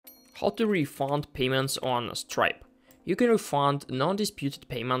How to refund payments on Stripe. You can refund non-disputed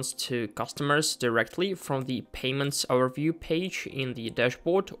payments to customers directly from the Payments Overview page in the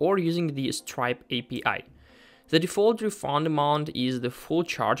dashboard or using the Stripe API. The default refund amount is the full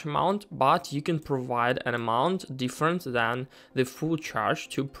charge amount, but you can provide an amount different than the full charge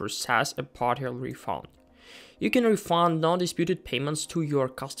to process a partial refund. You can refund non-disputed payments to your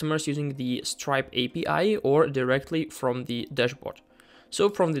customers using the Stripe API or directly from the dashboard. So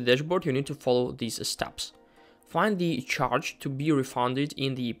from the dashboard, you need to follow these steps. Find the charge to be refunded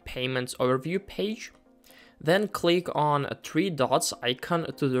in the Payments Overview page. Then click on a three dots icon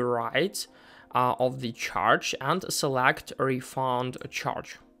to the right of the charge and select Refund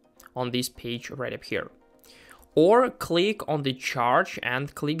Charge on this page right up here. Or click on the charge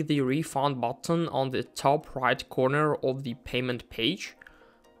and click the refund button on the top right corner of the payment page,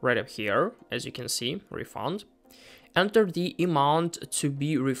 right up here, as you can see, refund. Enter the amount to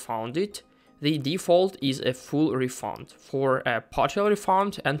be refunded. The default is a full refund. For a partial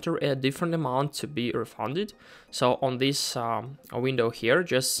refund, enter a different amount to be refunded. So on this window here,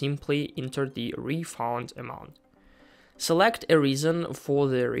 just simply enter the refund amount. Select a reason for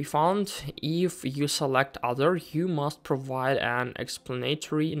the refund. If you select other, you must provide an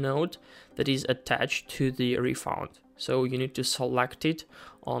explanatory note that is attached to the refund. So you need to select it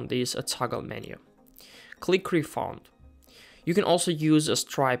on this toggle menu. Click Refund. You can also use a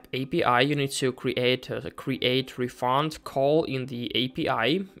Stripe API. You need to create a create refund call in the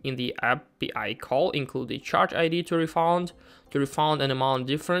API. In the API call, include the charge ID to refund. To refund an amount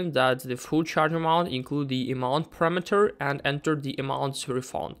different than the full charge amount, include the amount parameter and enter the amount to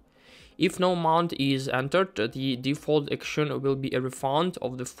refund. If no amount is entered, the default action will be a refund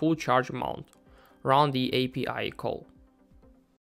of the full charge amount. Run the API call.